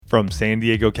From San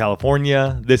Diego,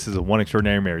 California, this is a One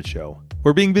Extraordinary Marriage Show,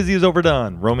 where being busy is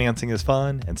overdone, romancing is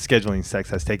fun, and scheduling sex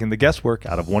has taken the guesswork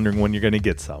out of wondering when you're going to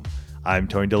get some. I'm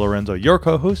Tony DiLorenzo, your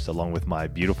co-host, along with my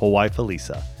beautiful wife,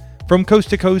 Elisa. From coast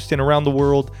to coast and around the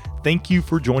world, thank you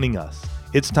for joining us.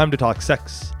 It's time to talk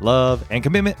sex, love, and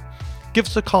commitment. Give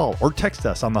us a call or text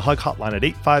us on the Hug Hotline at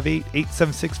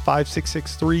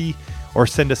 858-876-5663 or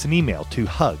send us an email to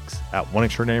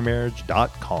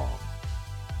hugs@oneextraordinarymarriage.com.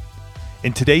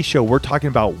 In today's show, we're talking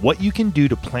about what you can do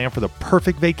to plan for the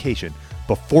perfect vacation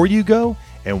before you go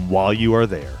and while you are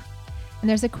there. And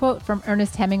there's a quote from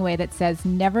Ernest Hemingway that says,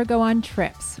 "Never go on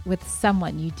trips with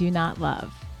someone you do not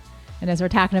love." And as we're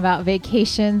talking about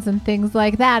vacations and things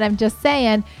like that, I'm just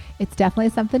saying it's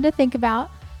definitely something to think about,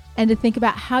 and to think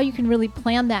about how you can really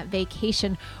plan that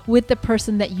vacation with the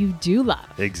person that you do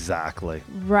love. Exactly.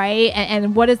 Right?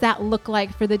 And what does that look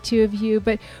like for the two of you?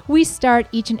 But we start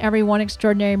each and every One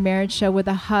Extraordinary Marriage Show with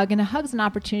a hug. And a hug's an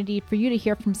opportunity for you to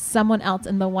hear from someone else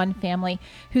in the one family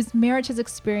whose marriage has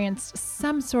experienced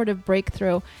some sort of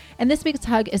breakthrough. And this week's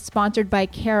hug is sponsored by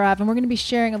Care Of. And we're going to be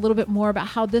sharing a little bit more about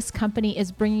how this company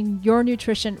is bringing your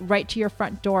nutrition right to your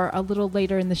front door a little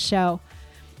later in the show.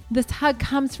 This hug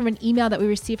comes from an email that we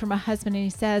received from a husband, and he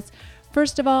says,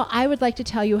 "First of all, I would like to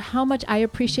tell you how much I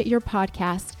appreciate your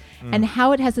podcast and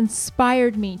how it has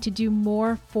inspired me to do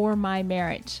more for my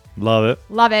marriage." Love it.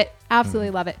 Love it.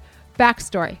 Absolutely love it.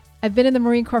 Backstory. I've been in the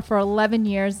Marine Corps for 11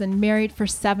 years and married for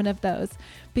 7 of those.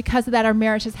 Because of that, our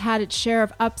marriage has had its share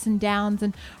of ups and downs.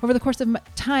 And over the course of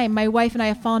time, my wife and I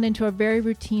have fallen into a very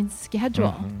routine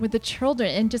schedule with the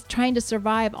children and just trying to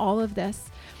survive all of this.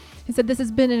 He said this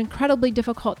has been an incredibly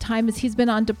difficult time as he's been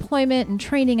on deployment and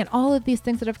training and all of these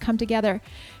things that have come together.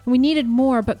 And we needed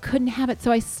more but couldn't have it.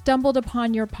 So I stumbled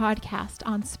upon your podcast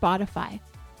on Spotify.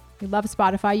 We love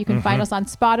Spotify. You can find us on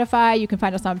Spotify. You can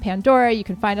find us on Pandora. You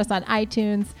can find us on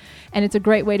iTunes. And it's a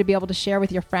great way to be able to share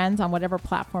with your friends on whatever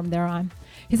platform they're on.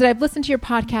 He said, "I've listened to your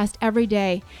podcast every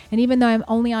day. And even though I'm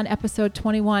only on episode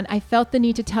 21, I felt the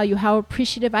need to tell you how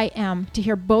appreciative I am to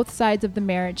hear both sides of the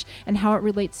marriage and how it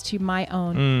relates to my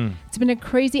own. It's been a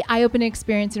crazy eye-opening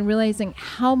experience in realizing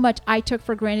how much I took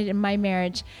for granted in my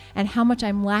marriage and how much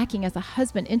I'm lacking as a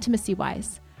husband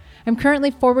intimacy-wise. I'm currently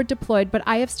forward deployed, but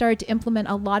I have started to implement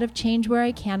a lot of change where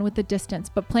I can with the distance,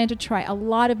 but plan to try a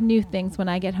lot of new things when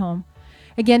I get home.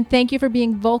 Again, thank you for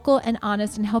being vocal and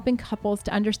honest and helping couples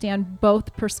to understand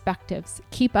both perspectives.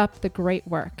 Keep up the great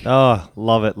work." Oh,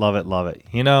 love it, love it, love it.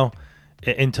 You know,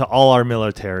 and to all our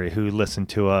military who listen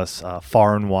to us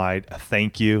far and wide,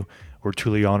 thank you. We're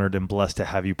truly honored and blessed to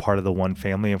have you part of the one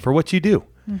family and for what you do,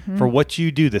 for what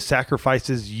you do, the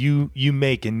sacrifices you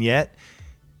make, and yet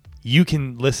you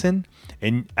can listen.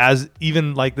 And as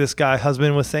even like this guy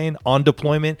husband was saying, on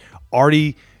deployment,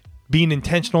 already being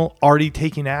intentional, already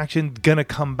taking action, gonna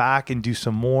come back and do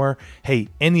some more. Hey,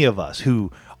 any of us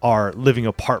who are living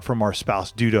apart from our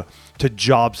spouse due to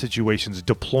job situations,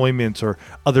 deployments, or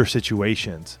other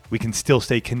situations, we can still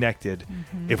stay connected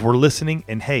if we're listening.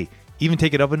 And hey, even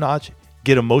take it up a notch,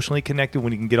 get emotionally connected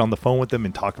when you can get on the phone with them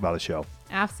and talk about a show.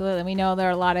 Absolutely. We know there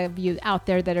are a lot of you out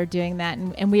there that are doing that,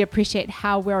 and we appreciate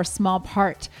how we're a small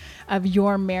part of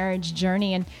your marriage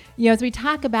journey. And, you know, as we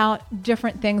talk about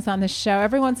different things on the show,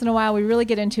 every once in a while, we really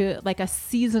get into like a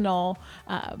seasonal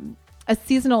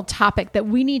topic that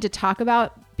we need to talk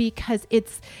about because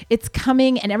it's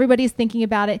coming and everybody's thinking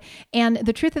about it. And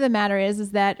the truth of the matter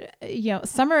is that, you know,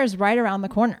 summer is right around the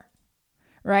corner.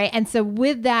 Right. And so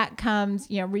with that comes,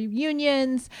 you know,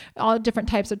 reunions, all different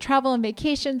types of travel and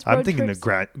vacations. I'm thinking of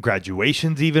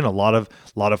graduations even. A lot of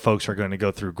folks are going to go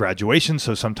through graduation.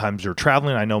 So sometimes you're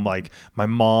traveling. I know like my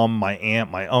mom, my aunt,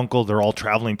 my uncle, they're all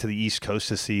traveling to the East Coast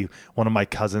to see one of my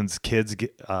cousin's kids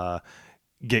go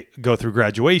through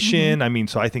graduation. I mean,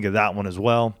 so I think of that one as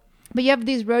well. But you have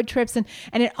these road trips and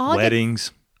it all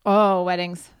weddings.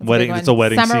 Weddings. It's a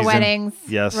wedding Summer season. Weddings.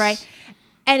 Yes. Right.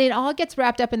 And it all gets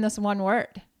wrapped up in this one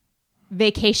word,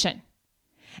 vacation.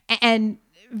 And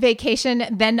vacation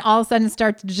then all of a sudden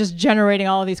starts just generating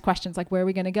all of these questions like, where are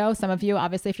we going to go? Some of you,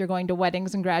 obviously, if you're going to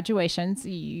weddings and graduations,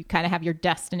 you kind of have your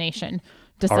destination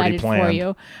decided for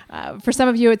you. For some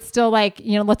of you, it's still like,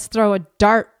 you know, let's throw a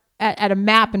dart at a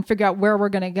map and figure out where we're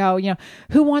going to go. You know,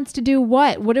 who wants to do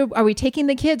what? Are we taking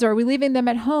the kids, or are we leaving them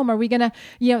at home? Are we going to,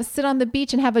 you know, sit on the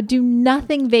beach and have a do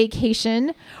nothing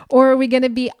vacation, or are we going to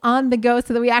be on the go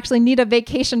so that we actually need a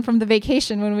vacation from the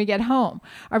vacation when we get home?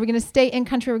 Are we going to stay in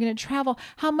country? Are we going to travel?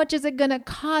 How much is it going to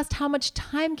cost? How much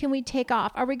time can we take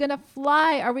off? Are we going to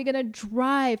fly? Are we going to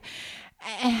drive?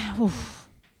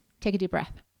 Take a deep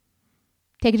breath.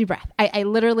 Take a deep breath. I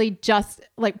literally just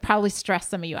like probably stress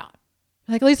some of you out.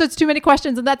 Like, Lisa, it's too many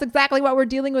questions. And that's exactly what we're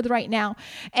dealing with right now.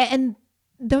 And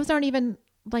those aren't even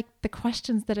like the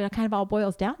questions that it kind of all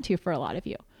boils down to for a lot of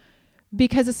you.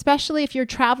 Because especially if you're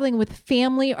traveling with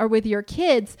family or with your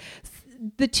kids,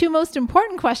 the two most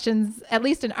important questions, at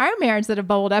least in our marriage that have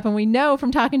bubbled up, and we know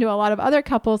from talking to a lot of other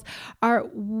couples, are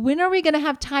when are we going to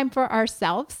have time for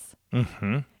ourselves?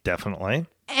 Mm-hmm. Definitely.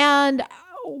 And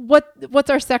what's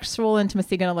our sexual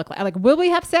intimacy going to look like? Like, will we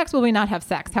have sex? Will we not have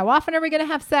sex? How often are we going to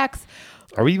have sex?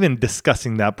 Are we even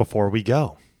discussing that before we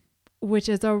go? Which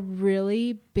is a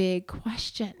really big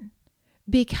question,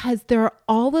 because there are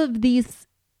all of these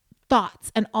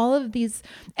thoughts and all of these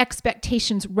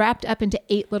expectations wrapped up into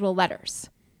 8 little letters: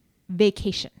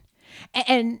 vacation.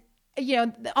 And you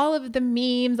know, all of the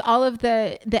memes, all of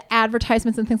the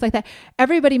advertisements and things like that,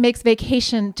 everybody makes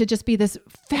vacation to just be this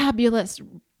fabulous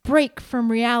break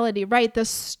from reality, right? The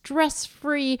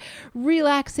stress-free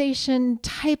relaxation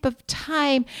type of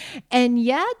time. And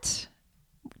yet,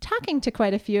 talking to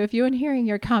quite a few of you and hearing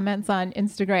your comments on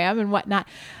Instagram and whatnot,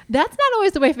 that's not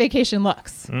always the way vacation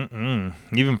looks.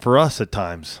 Even for us at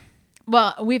times.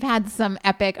 Well, we've had some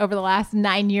epic, over the last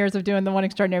 9 years of doing the One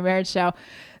Extraordinary Marriage show,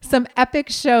 some epic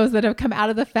shows that have come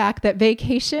out of the fact that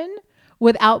vacation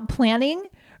without planning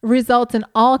results in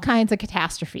all kinds of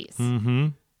catastrophes. Mm-hmm.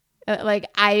 Like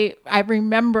I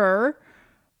remember,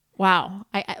 wow,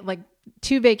 I like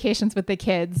 2 vacations with the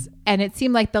kids, and it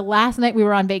seemed like the last night we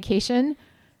were on vacation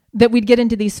that we'd get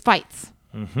into these fights.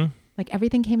 Mm-hmm. Like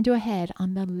everything came to a head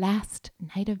on the last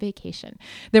night of vacation.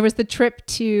 There was the trip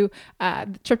to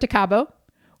Cabo,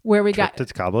 where we got to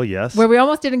Cabo, yes, where we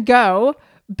almost didn't go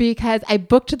because I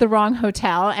booked the wrong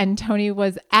hotel, and Tony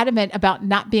was adamant about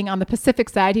not being on the Pacific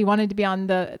side. He wanted to be on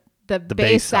the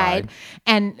bay side,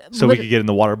 and so we could get in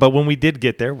the water. But when we did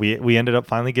get there, we ended up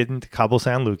finally getting to Cabo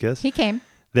San Lucas. He came.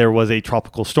 There was a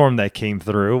tropical storm that came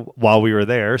through while we were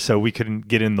there, so we couldn't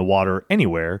get in the water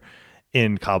anywhere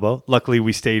in Cabo. Luckily,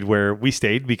 we stayed where we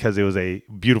stayed because it was a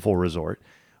beautiful resort.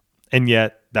 And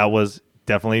yet, that was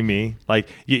definitely me. Like,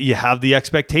 you have the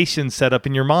expectations set up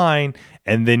in your mind,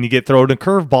 and then you get thrown a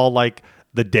curveball like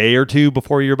the day or two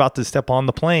before you're about to step on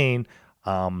the plane.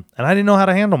 And I didn't know how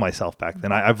to handle myself back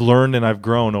then. I've learned and I've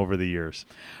grown over the years.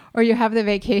 Or you have the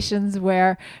vacations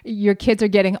where your kids are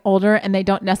getting older and they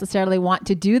don't necessarily want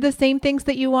to do the same things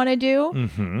that you want to do.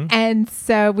 Mm-hmm. And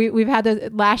so we've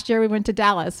had last year we went to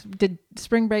Dallas, did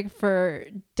spring break for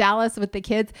Dallas with the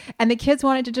kids, and the kids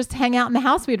wanted to just hang out in the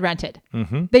house we'd rented.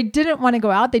 Mm-hmm. They didn't want to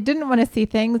go out. They didn't want to see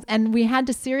things. And we had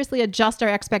to seriously adjust our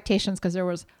expectations because there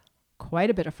was quite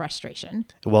a bit of frustration.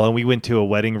 Well, and we went to a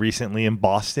wedding recently in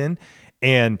Boston,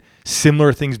 and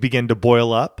similar things began to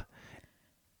boil up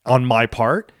on my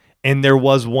part. And there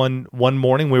was one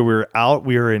morning where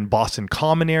we were in Boston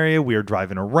Common area. We were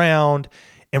driving around.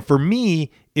 And for me,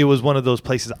 it was one of those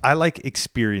places I like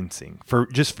experiencing.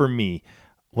 For me,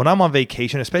 when I'm on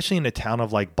vacation, especially in a town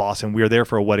of like Boston, we were there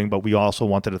for a wedding, but we also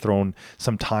wanted to throw in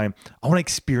some time. I want to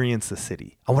experience the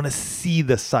city. I want to see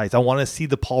the sights. I want to see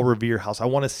the Paul Revere House. I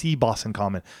want to see Boston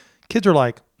Common. Kids are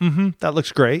like, that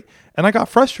looks great. And I got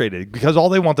frustrated because all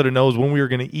they wanted to know is when we were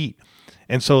going to eat.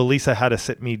 And so Lisa had to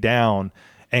sit me down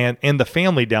and the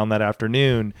family down that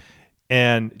afternoon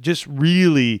and just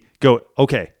really go,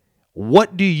 okay,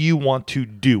 what do you want to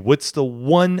do? What's the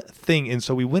one thing? And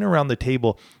so we went around the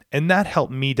table, and that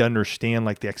helped me to understand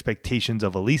like the expectations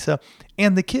of Elisa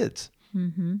and the kids.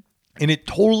 Mm-hmm. And it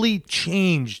totally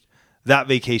changed that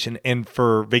vacation and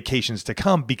for vacations to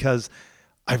come, because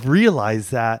I've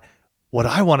realized that what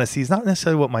I want to see is not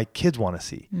necessarily what my kids want to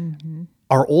see. Mm-hmm.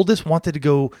 Our oldest wanted to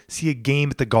go see a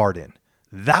game at the Garden.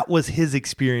 That was his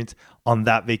experience on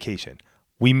that vacation.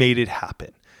 We made it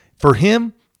happen. For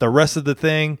him, the rest of the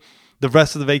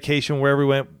vacation, wherever we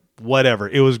went, whatever,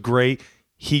 it was great.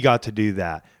 He got to do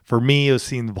that. For me, it was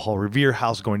seeing the Paul Revere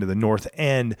House, going to the North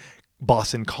End,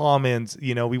 Boston Commons.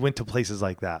 We went to places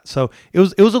like that. So it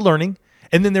was a learning.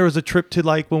 And then there was a trip to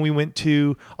like when we went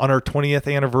to on our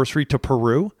 20th anniversary to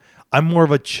Peru. I'm more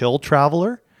of a chill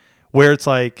traveler where it's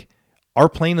like our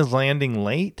plane is landing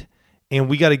late and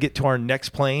we got to get to our next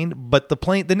plane, but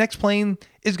the next plane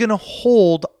is going to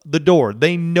hold the door.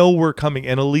 They know we're coming,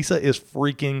 and Elisa is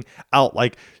freaking out,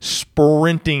 like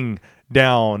sprinting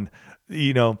down,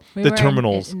 the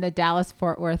terminals. In the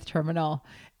Dallas-Fort Worth terminal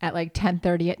at like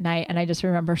 10:30 at night, and I just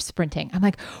remember sprinting. I'm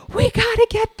like, we got to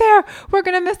get there. We're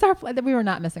going to miss our flight. We were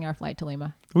not missing our flight to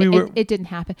Lima. It didn't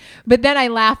happen. But then I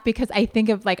laugh because I think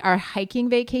of like our hiking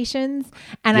vacations,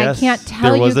 and yes, I can't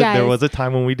tell you guys. There was a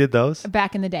time when we did those.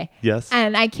 Back in the day. Yes.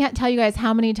 And I can't tell you guys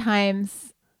how many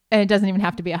times, and it doesn't even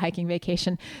have to be a hiking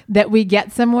vacation, that we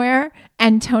get somewhere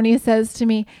and Tony says to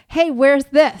me, hey, where's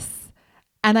this?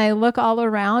 and I look all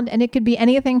around, and it could be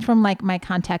anything from like my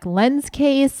contact lens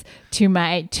case to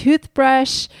my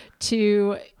toothbrush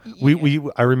to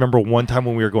I remember one time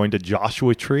when we were going to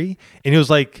Joshua Tree, and it was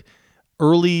like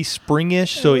early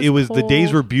springish. So it was the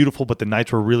days were beautiful, but the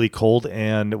nights were really cold,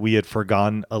 and we had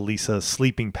forgotten Elisa's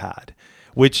sleeping pad,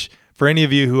 which for any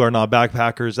of you who are not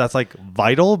backpackers, that's like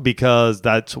vital because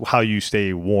that's how you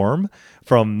stay warm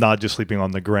from not just sleeping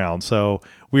on the ground. So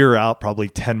we were out probably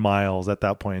 10 miles at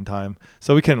that point in time.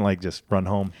 So we couldn't like just run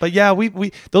home. But yeah,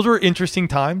 we those were interesting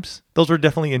times. Those were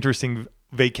definitely interesting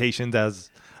vacations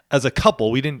as a couple.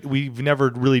 We've never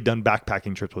really done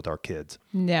backpacking trips with our kids.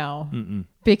 No,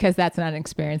 because that's not an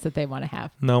experience that they want to have.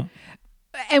 No.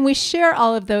 And we share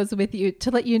all of those with you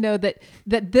to let you know that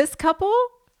this couple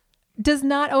does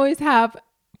not always have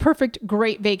perfect,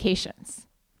 great vacations.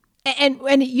 And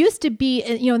it used to be,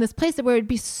 in this place where it would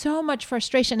be so much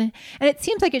frustration, and it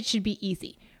seems like it should be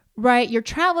easy, right? You're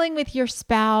traveling with your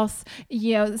spouse.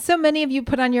 So many of you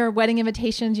put on your wedding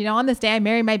invitations, on this day I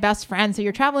married my best friend. So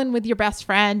you're traveling with your best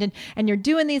friend and you're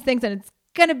doing these things, and it's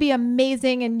going to be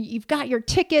amazing. And you've got your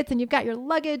tickets and you've got your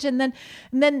luggage. And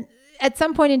then at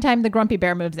some point in time, the grumpy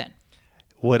bear moves in.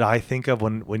 What I think of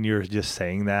when you're just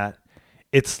saying that,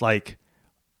 it's like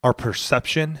our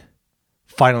perception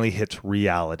finally hits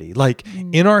reality. Like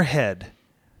in our head,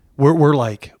 we're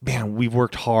like, man, we've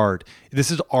worked hard. This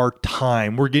is our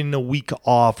time. We're getting a week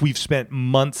off. We've spent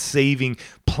months saving,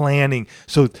 planning.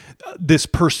 So this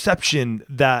perception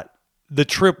that the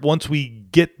trip, once we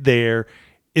get there,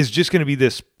 is just going to be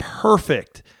this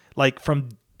perfect, like from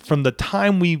the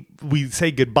time we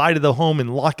say goodbye to the home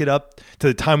and lock it up to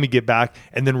the time we get back,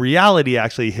 and then reality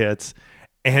actually hits.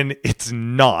 And it's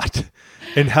not.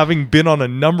 And having been on a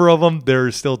number of them, there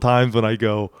are still times when I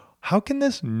go, how can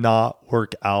this not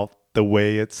work out the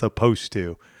way it's supposed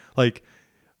to? Like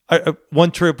one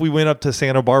trip, we went up to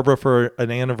Santa Barbara for an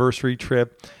anniversary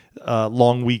trip,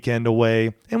 long weekend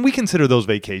away. And we consider those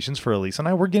vacations for Elisa and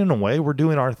I. We're getting away. We're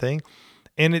doing our thing.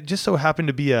 And it just so happened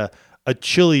to be a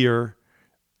chillier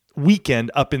weekend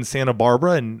up in Santa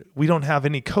Barbara, and we don't have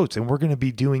any coats, and we're going to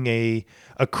be doing a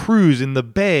cruise in the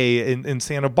bay in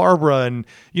Santa Barbara, and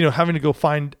having to go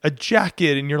find a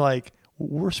jacket, and you're like,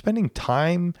 we're spending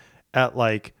time at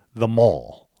like the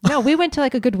mall. No, we went to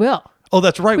like a Goodwill. Oh,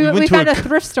 that's right. We found a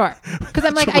thrift store because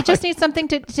I'm like, right. I just need something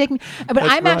to take me. But That's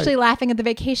I'm actually right. laughing at the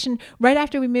vacation right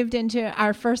after we moved into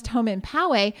our first home in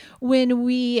Poway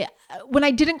when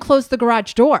I didn't close the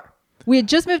garage door. We had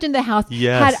just moved into the house,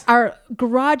 Yes. had our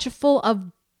garage full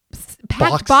of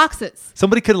packed boxes.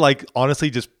 Somebody could like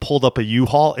honestly just pulled up a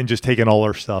U-Haul and just taken all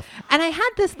our stuff. And I had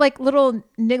this like little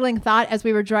niggling thought as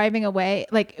we were driving away,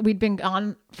 like we'd been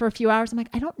gone for a few hours. I'm like,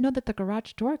 I don't know that the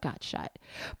garage door got shut,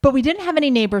 but we didn't have any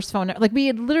neighbors' phone. Like we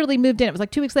had literally moved in. It was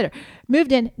like 2 weeks later,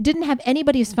 moved in, didn't have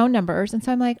anybody's phone numbers. And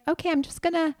so I'm like, okay, I'm just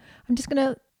gonna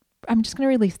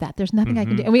release that. There's nothing I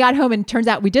can do. And we got home, and turns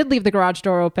out we did leave the garage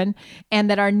door open, and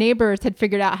that our neighbors had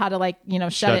figured out how to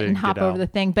shut it and hop over the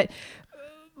thing. But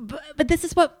this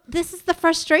is the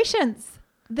frustrations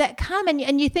that come,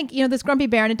 and you think, this grumpy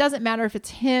bear, and it doesn't matter if it's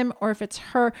him or if it's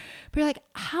her, but you're like,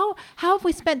 how have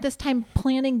we spent this time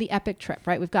planning the epic trip,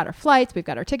 right? We've got our flights, we've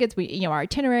got our tickets, our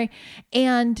itinerary,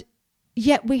 and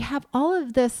yet we have all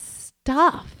of this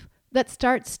stuff that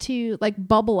starts to like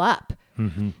bubble up.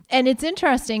 And it's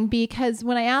interesting because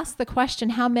when I ask the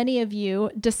question, how many of you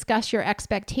discuss your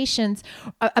expectations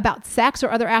about sex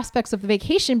or other aspects of the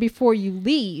vacation before you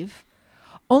leave,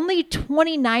 only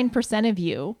 29% of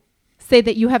you say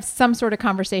that you have some sort of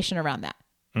conversation around that.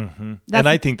 And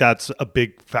I think that's a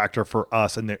big factor for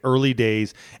us in the early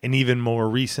days and even more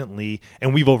recently.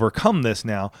 And we've overcome this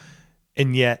now.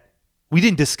 And yet we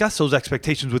didn't discuss those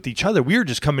expectations with each other. We were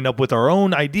just coming up with our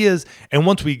own ideas. And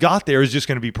once we got there, it's just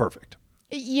going to be perfect.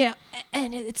 Yeah.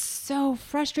 And it's so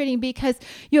frustrating because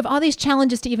you have all these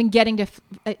challenges to even getting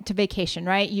to vacation,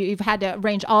 right? You've had to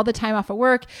arrange all the time off of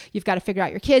work. You've got to figure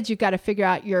out your kids. You've got to figure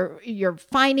out your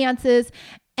finances.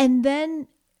 And then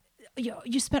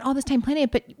you spent all this time planning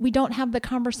it, but we don't have the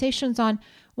conversations on,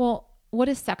 well, what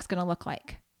is sex going to look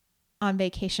like on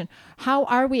vacation? How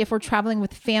are we, if we're traveling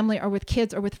with family or with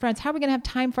kids or with friends, how are we going to have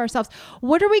time for ourselves?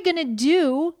 What are we going to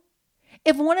do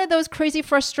if one of those crazy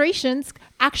frustrations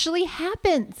actually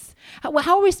happens?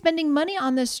 How are we spending money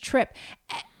on this trip?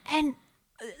 And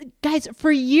guys,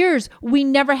 for years, we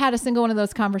never had a single one of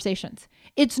those conversations.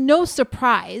 It's no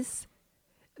surprise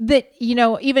that,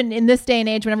 even in this day and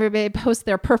age, when everybody posts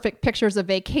their perfect pictures of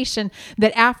vacation,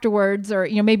 that afterwards, or,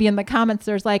 maybe in the comments,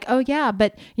 there's like, oh yeah,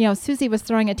 but, Susie was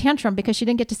throwing a tantrum because she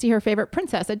didn't get to see her favorite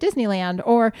princess at Disneyland,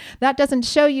 or that doesn't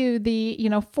show you the,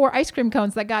 4 ice cream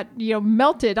cones that got,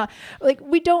 melted. Like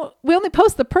we only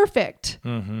post the perfect.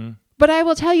 Mm-hmm. But I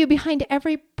will tell you, behind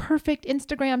every perfect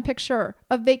Instagram picture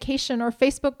of vacation or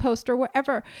Facebook post or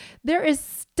wherever, there is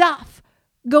stuff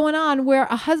going on where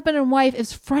a husband and wife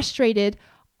is frustrated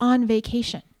on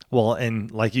vacation. Well, and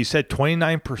like you said,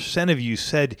 29% of you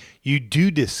said you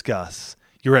do discuss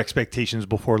your expectations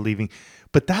before leaving,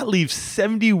 but that leaves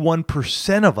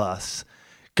 71% of us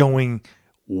going,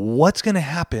 what's going to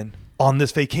happen on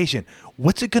this vacation?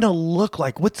 What's it going to look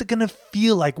like? What's it going to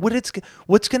feel like? What's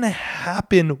going to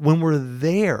happen when we're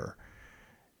there?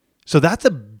 So that's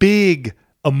a big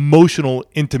emotional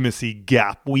intimacy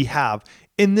gap we have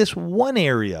in this one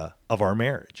area of our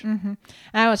marriage. Mm-hmm. And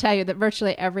I will tell you that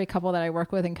virtually every couple that I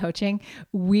work with in coaching,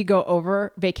 we go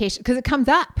over vacation because it comes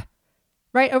up,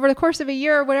 right? Over the course of a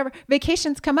year or whatever,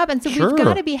 vacations come up. And so Sure. we've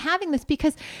got to be having this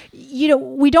because,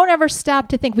 we don't ever stop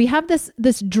to think. We have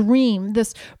this dream,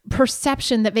 this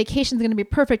perception that vacation is going to be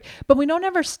perfect, but we don't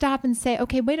ever stop and say,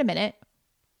 okay, wait a minute.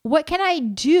 What can I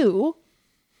do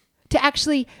to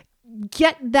actually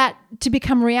get that to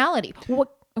become reality?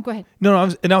 Go ahead. No, I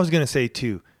was going to say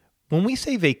too, when we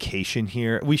say vacation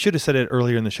here, we should have said it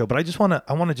earlier in the show, but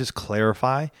I want to just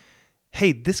clarify.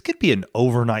 Hey, this could be an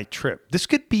overnight trip. This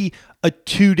could be a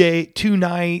 2-day,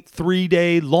 2-night,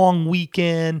 3-day long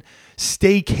weekend,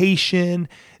 staycation.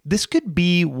 This could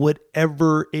be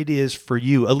whatever it is for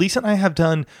you. Elisa and I have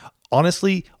done,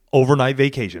 honestly, overnight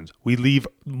vacations. We leave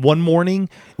one morning,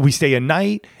 we stay a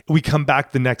night, we come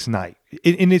back the next night.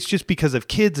 And it's just because of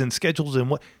kids and schedules and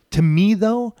what. To me,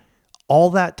 though, all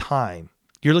that time,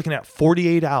 you're looking at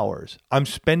 48 hours I'm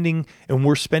spending and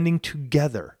we're spending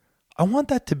together. I want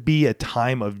that to be a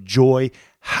time of joy,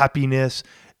 happiness,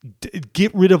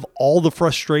 get rid of all the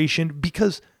frustration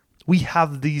because we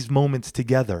have these moments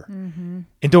together. Mm-hmm.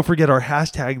 And don't forget, our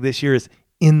hashtag this year is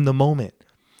in the moment.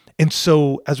 And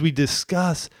so as we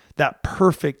discuss that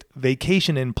perfect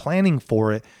vacation and planning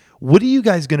for it, what are you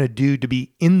guys going to do to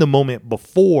be in the moment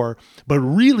before, but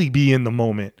really be in the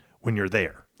moment when you're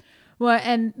there? Well,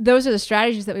 and those are the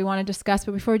strategies that we want to discuss.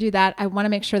 But before we do that, I want to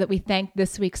make sure that we thank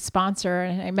this week's sponsor.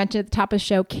 And I mentioned at the top of the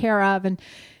show, Care of. And,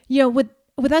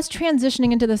 with us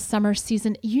transitioning into the summer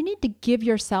season, you need to give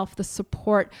yourself the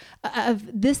support of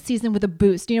this season with a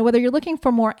boost. Whether you're looking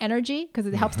for more energy, because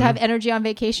it helps to have energy on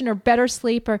vacation, or better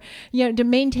sleep, or, to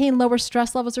maintain lower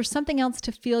stress levels, or something else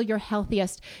to feel your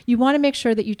healthiest, you want to make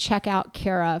sure that you check out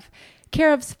Care of.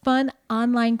 Care of's fun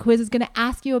online quiz is going to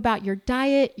ask you about your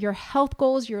diet, your health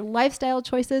goals, your lifestyle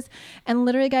choices. And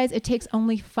literally, guys, it takes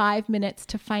only 5 minutes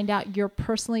to find out your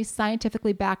personally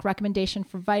scientifically backed recommendation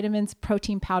for vitamins,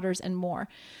 protein powders, and more.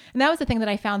 And that was the thing that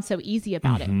I found so easy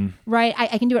about it, right?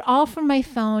 I can do it all from my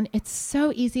phone. It's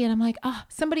so easy. And I'm like,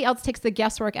 somebody else takes the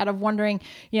guesswork out of wondering,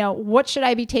 what should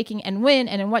I be taking and when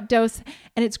and in what dose?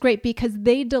 And it's great because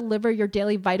they deliver your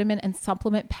daily vitamin and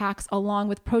supplement packs along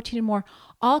with protein and more,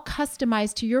 all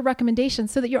customized to your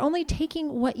recommendations so that you're only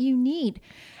taking what you need.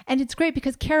 And it's great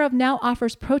because Care of now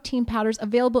offers protein powders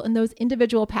available in those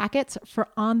individual packets for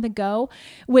on the go,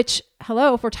 which,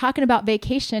 if we're talking about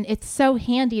vacation, it's so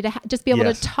handy to just be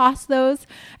able to toss those.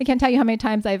 I can't tell you how many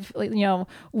times I've,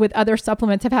 with other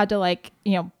supplements, have had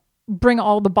to bring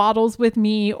all the bottles with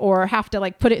me or have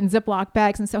to put it in Ziploc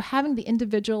bags. And so having the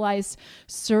individualized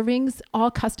servings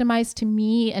all customized to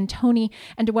me and Tony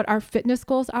and to what our fitness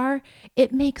goals are,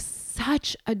 it makes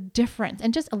such a difference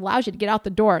and just allows you to get out the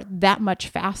door that much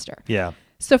faster. Yeah.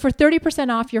 So for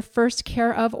 30% off your first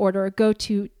Care of order, go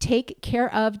to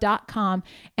takecareof.com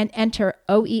and enter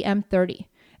OEM30.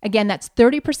 Again, that's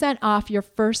 30% off your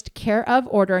first Care of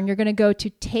order, and you're going to go to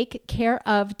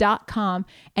takecareof.com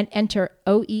and enter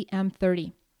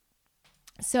OEM30.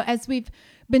 So as we've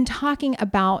been talking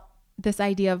about this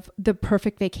idea of the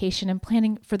perfect vacation and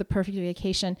planning for the perfect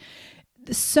vacation,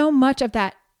 so much of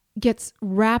that gets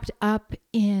wrapped up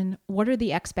in what are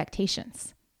the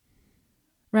expectations,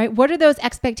 right? What are those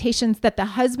expectations that the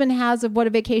husband has of what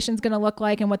a vacation is going to look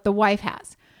like and what the wife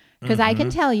has? Because I can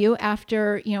tell you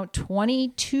after,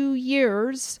 22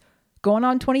 years, going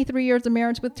on 23 years of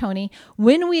marriage with Tony,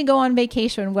 when we go on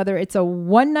vacation, whether it's a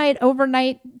one-night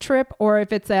overnight trip or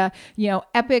if it's a,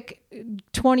 epic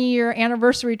 20-year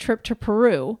anniversary trip to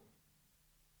Peru,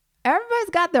 everybody's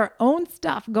got their own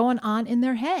stuff going on in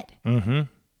their head. Mm-hmm.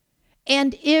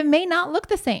 And it may not look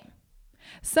the same.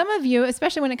 Some of you,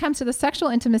 especially when it comes to the sexual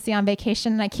intimacy on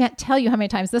vacation, and I can't tell you how many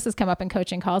times this has come up in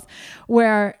coaching calls,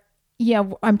 where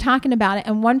I'm talking about it.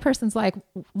 And one person's like,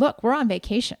 look, we're on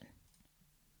vacation.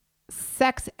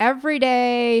 Sex every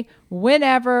day,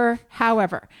 whenever,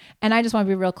 however. And I just want to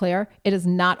be real clear. It is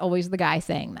not always the guy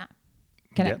saying that.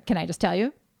 Can I just tell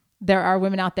you? There are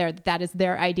women out there that is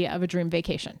their idea of a dream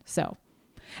vacation. So,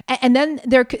 and then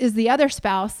there is the other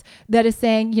spouse that is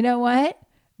saying, you know what?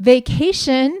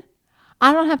 Vacation,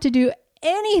 I don't have to do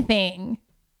anything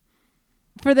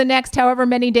for the next however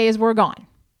many days we're gone.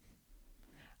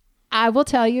 I will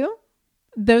tell you,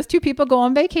 those two people go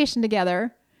on vacation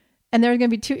together, and there are going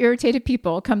to be two irritated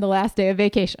people come the last day of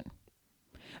vacation.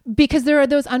 Because there are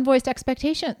those unvoiced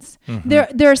expectations. Mm-hmm.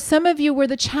 There are some of you where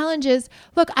the challenge is,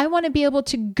 look, I want to be able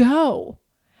to go.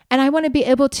 And I want to be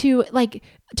able to, like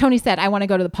Tony said, I want to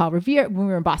go to the Paul Revere when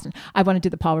we were in Boston. I want to do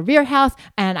the Paul Revere house,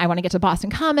 and I want to get to Boston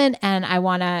Common, and I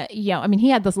want to, he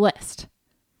had this list.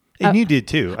 And you did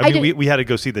too. I mean, we had to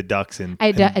go see the ducks.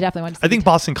 I definitely wanted to see I think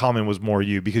Boston Common was more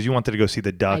you because you wanted to go see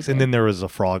the ducks. And then there was the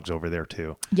frogs over there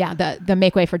too. Yeah, the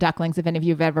Make Way for Ducklings, if any of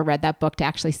you have ever read that book, to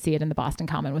actually see it in the Boston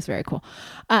Common was very cool.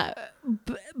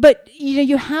 But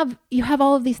you have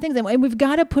all of these things, and we've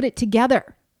got to put it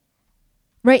together.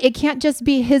 Right? It can't just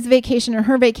be his vacation or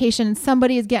her vacation and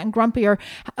somebody is getting grumpy or,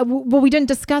 well, we didn't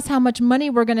discuss how much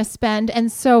money we're going to spend.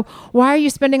 And so why are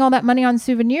you spending all that money on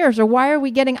souvenirs? Or why are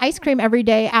we getting ice cream every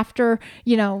day after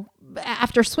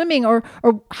swimming? Or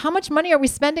how much money are we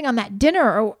spending on that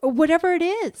dinner or whatever it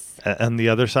is? And the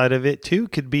other side of it too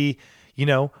could be,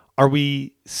 are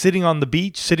we sitting on the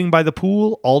beach, sitting by the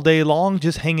pool all day long,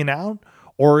 just hanging out?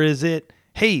 Or is it,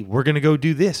 hey, we're going to go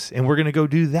do this and we're going to go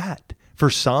do that? For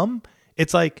some,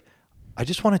 it's like, I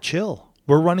just want to chill.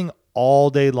 We're running all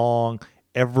day long,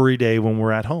 every day when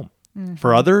we're at home. Mm-hmm.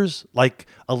 For others, like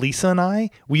Elisa and I,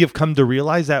 we have come to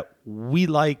realize that we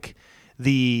like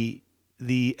the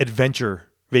adventure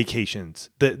vacations,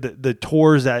 the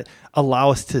tours that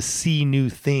allow us to see new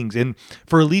things. And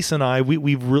for Elisa and I,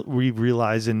 we've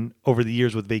realized over the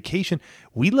years with vacation,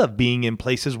 we love being in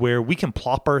places where we can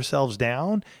plop ourselves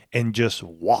down and just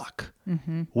walk.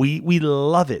 Mm-hmm. We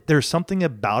love it. There's something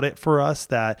about it for us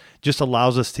that just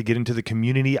allows us to get into the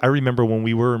community. I remember when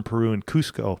we were in Peru in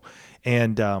Cusco,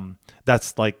 and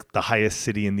that's like the highest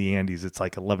city in the Andes. It's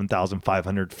like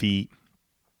 11,500 feet.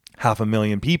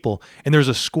 500,000 people, and there's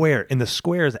a square, and the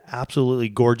square is absolutely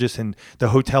gorgeous, and the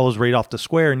hotel is right off the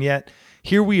square. And yet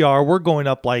here we are, we're going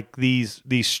up like these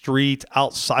streets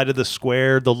outside of the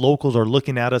square. The locals are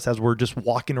looking at us as we're just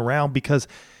walking around, because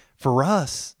for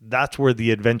us, that's where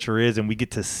the adventure is, and we get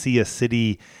to see a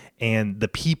city and the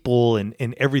people and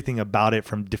everything about it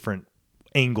from different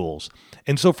angles.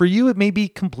 And so for you, it may be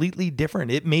completely different.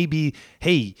 It may be,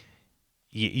 hey,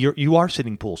 you are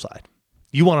sitting poolside.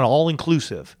 You want an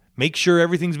all-inclusive. Make sure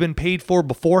everything's been paid for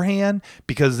beforehand,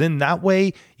 because then that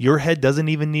way your head doesn't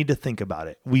even need to think about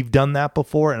it. We've done that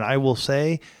before, and I will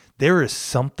say there is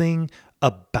something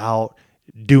about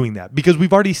doing that, because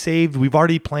we've already saved, we've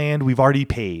already planned, we've already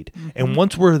paid. Mm-hmm. And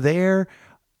once we're there,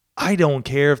 I don't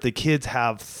care if the kids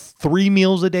have 3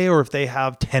 meals a day or if they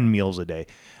have 10 meals a day.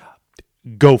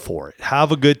 Go for it.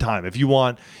 Have a good time. If you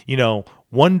want,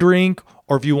 1 drink,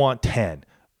 or if you want 10,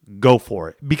 go for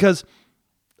it. Because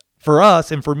for us,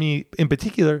 and for me in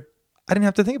particular, I didn't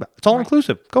have to think about it. It's all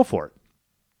inclusive. Go for it.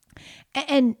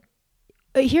 And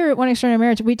here at One Extraordinary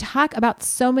Marriage, we talk about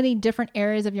so many different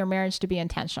areas of your marriage to be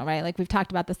intentional, right? Like we've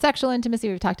talked about the sexual intimacy,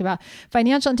 we've talked about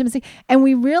financial intimacy, and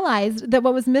we realized that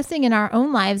what was missing in our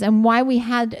own lives and why we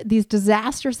had these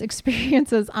disastrous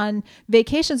experiences on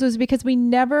vacations was because we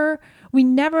never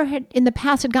had in the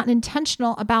past had gotten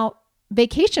intentional about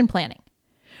vacation planning.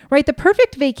 Right? The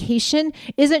perfect vacation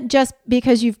isn't just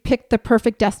because you've picked the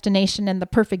perfect destination and the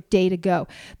perfect day to go.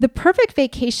 The perfect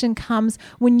vacation comes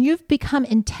when you've become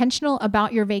intentional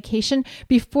about your vacation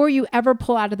before you ever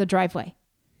pull out of the driveway.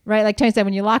 Right? Like Tony said,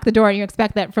 when you lock the door and you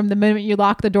expect that from the moment you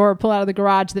lock the door or pull out of the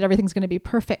garage that everything's going to be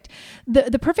perfect.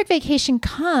 The perfect vacation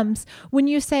comes when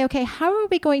you say, okay, how are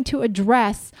we going to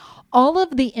address all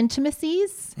of the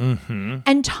intimacies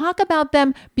and talk about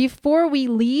them before we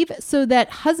leave, so that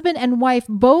husband and wife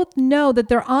both know that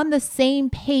they're on the same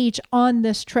page on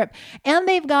this trip, and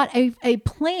they've got a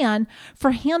plan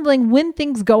for handling when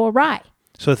things go awry.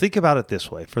 So think about it this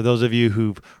way. For those of you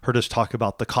who've heard us talk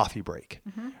about the coffee break,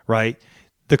 right?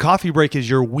 The coffee break is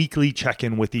your weekly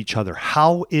check-in with each other.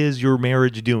 How is your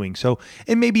marriage doing? So,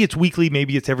 and maybe it's weekly,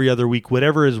 maybe it's every other week,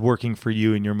 whatever is working for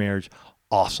you in your marriage.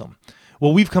 Awesome.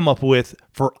 What we've come up with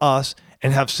for us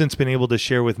and have since been able to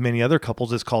share with many other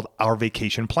couples is called our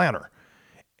vacation planner.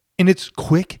 And it's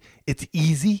quick, it's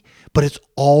easy, but it's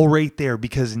all right there,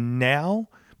 because now,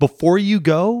 before you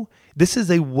go, this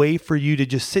is a way for you to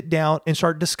just sit down and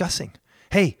start discussing.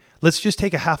 hey, let's just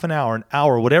take a half an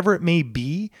hour, whatever it may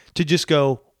be, to just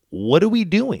go, what are we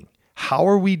doing? How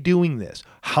are we doing this?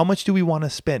 How much do we want to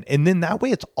spend? And then that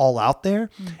way it's all out there.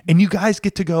 And you guys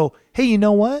get to go, hey, you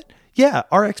know what? Yeah,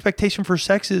 our expectation for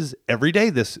sex is every day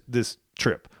this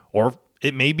trip. Or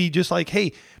it may be just like,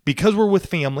 hey, because we're with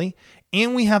family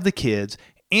and we have the kids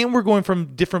and we're going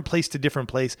from different place to different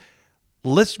place,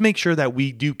 let's make sure that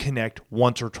we do connect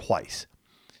once or twice.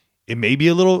 It may be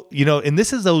a little, and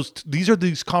these are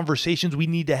these conversations we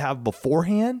need to have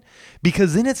beforehand,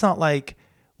 because then it's not like,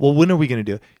 well, when are we going to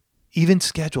do it? Even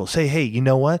schedule. Say, hey, you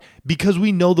know what? Because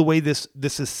we know the way this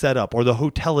is set up, or the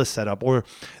hotel is set up, or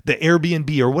the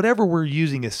Airbnb or whatever we're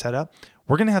using is set up,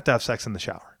 we're going to have sex in the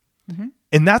shower. Mm-hmm.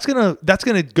 And that's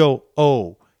gonna go,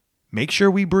 oh, make sure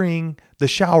we bring the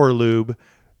shower lube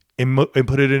and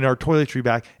put it in our toiletry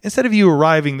bag, instead of you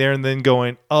arriving there and then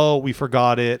going, oh, we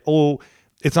forgot it. Oh,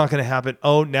 it's not going to happen.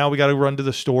 Oh, now we got to run to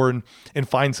the store and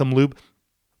find some lube.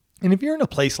 And if you're in a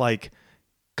place like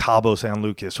Cabo San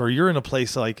Lucas, or you're in a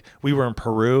place like we were in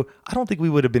Peru, I don't think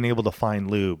we would have been able to find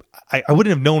lube. I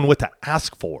wouldn't have known what to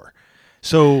ask for.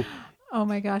 So, oh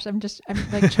my gosh, I'm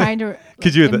like trying to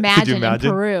imagine in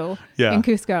Peru, in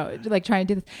Cusco, like trying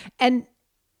to do this. And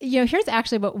here's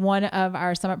actually what one of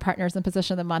our Summit Partners and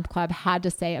Position of the Month Club had to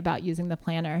say about using the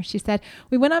planner. She said,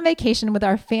 we went on vacation with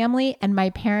our family and my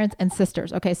parents and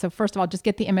sisters. Okay, so first of all, just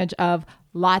get the image of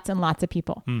lots and lots of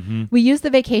people. Mm-hmm. We used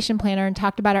the vacation planner and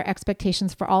talked about our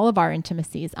expectations for all of our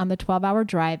intimacies on the 12-hour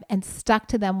drive and stuck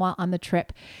to them while on the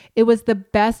trip. It was the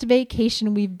best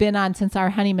vacation we've been on since our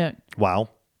honeymoon. Wow.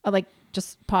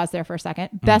 Just pause there for a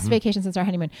second. Best vacation since our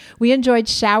honeymoon. We enjoyed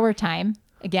shower time.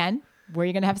 Again, where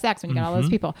you're going to have sex when you got all those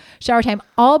people. Shower time,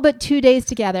 all but 2 days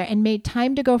together, and made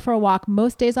time to go for a walk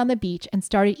most days on the beach, and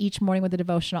started each morning with a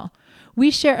devotional. We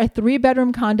share a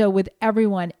 3-bedroom condo with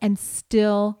everyone and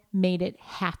still made it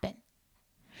happen.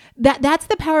 That's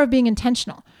the power of being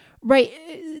intentional, right?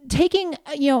 Taking,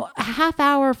 a half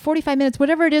hour, 45 minutes,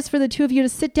 whatever it is for the two of you to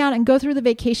sit down and go through the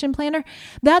vacation planner.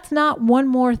 That's not one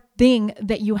more thing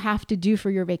that you have to do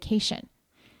for your vacation.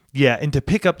 Yeah, and to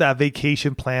pick up that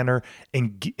vacation planner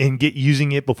and get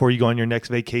using it before you go on your next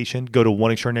vacation, go to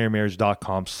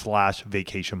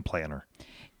oneextraordinarymarriage.com/vacation planner.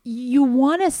 You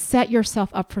want to set yourself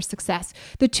up for success.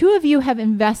 The two of you have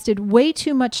invested way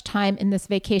too much time in this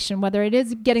vacation, whether it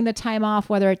is getting the time off,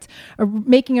 whether it's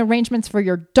making arrangements for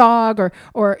your dog,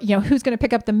 or who's going to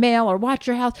pick up the mail or watch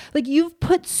your house. Like, you've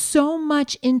put so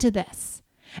much into this.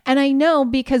 And I know,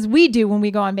 because we do when we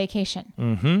go on vacation.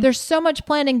 Mm-hmm. There's so much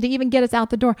planning to even get us out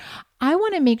the door. I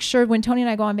want to make sure when Tony and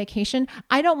I go on vacation,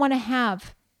 I don't want to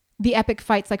have the epic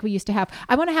fights like we used to have.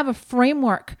 I want to have a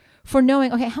framework for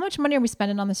knowing, okay, how much money are we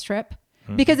spending on this trip?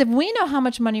 Mm-hmm. Because if we know how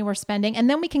much money we're spending, and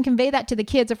then we can convey that to the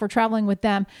kids if we're traveling with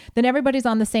them, then everybody's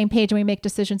on the same page and we make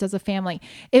decisions as a family.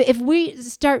 If we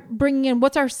start bringing in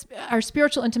what's our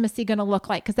spiritual intimacy going to look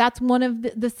like, because that's one of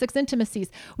the 6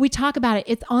 intimacies. We talk about it.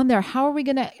 It's on there. How are we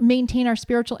going to maintain our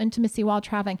spiritual intimacy while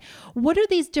traveling? What are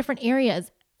these different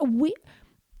areas?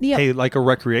 Hey, like a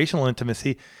recreational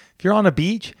intimacy. If you're on a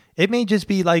beach, it may just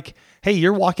be like, hey,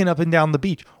 you're walking up and down the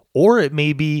beach. Or it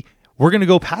may be, we're going to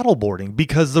go paddle boarding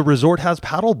because the resort has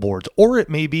paddle boards. Or it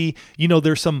may be,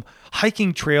 there's some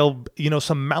hiking trail,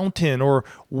 some mountain, or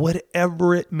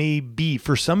whatever it may be.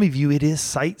 For some of you, it is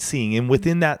sightseeing. And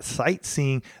within that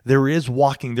sightseeing, there is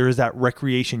walking. There is that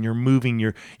recreation. You're moving.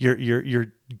 You're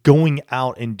going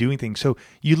out and doing things. So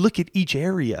you look at each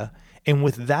area, and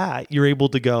with that, you're able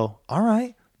to go, all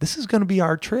right, this is going to be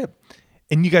our trip.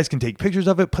 And you guys can take pictures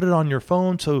of it, put it on your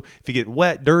phone. So if you get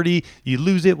wet, dirty, you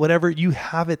lose it, whatever, you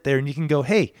have it there, and you can go,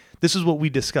 hey, this is what we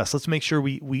discussed. Let's make sure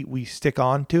we stick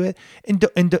on to it. And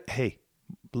hey,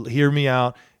 hear me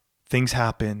out. Things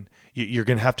happen. You're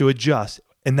going to have to adjust,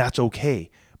 and that's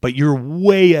okay. But you're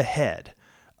way ahead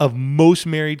of most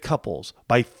married couples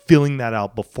by filling that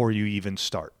out before you even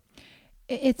start.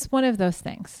 It's one of those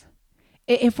things.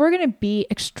 If we're going to be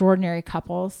extraordinary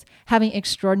couples, having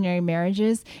extraordinary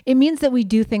marriages, it means that we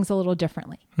do things a little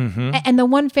differently. Mm-hmm. And the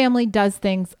one family does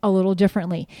things a little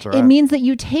differently. Right. It means that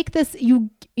you take this,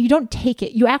 you don't take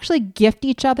it. You actually gift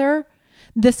each other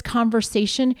this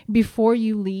conversation before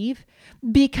you leave,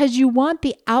 because you want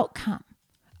the outcome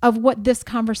of what this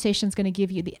conversation is going to give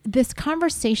you. This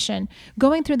conversation,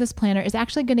 going through this planner, is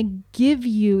actually going to give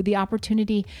you the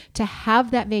opportunity to have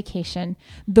that vacation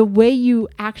the way you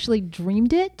actually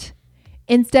dreamed it,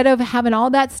 instead of having all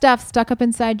that stuff stuck up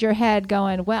inside your head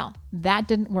going, well, that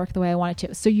didn't work the way I wanted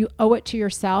to. So you owe it to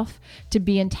yourself to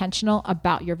be intentional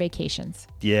about your vacations.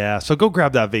 Yeah. So go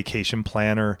grab that vacation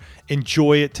planner,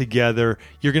 enjoy it together.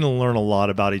 You're going to learn a lot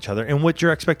about each other and what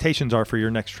your expectations are for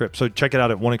your next trip. So check it out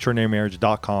at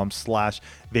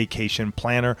oneextraordinarymarriage.com/vacation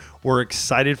planner. We're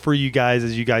excited for you guys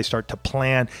as you guys start to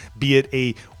plan, be it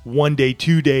a 1 day,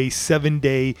 2 day, 7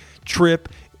 day trip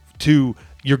to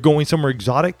you're going somewhere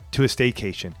exotic to a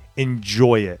staycation.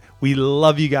 Enjoy it. We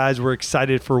love you guys. We're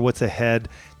excited for what's ahead.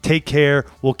 Take care.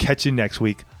 We'll catch you next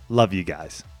week. Love you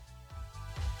guys.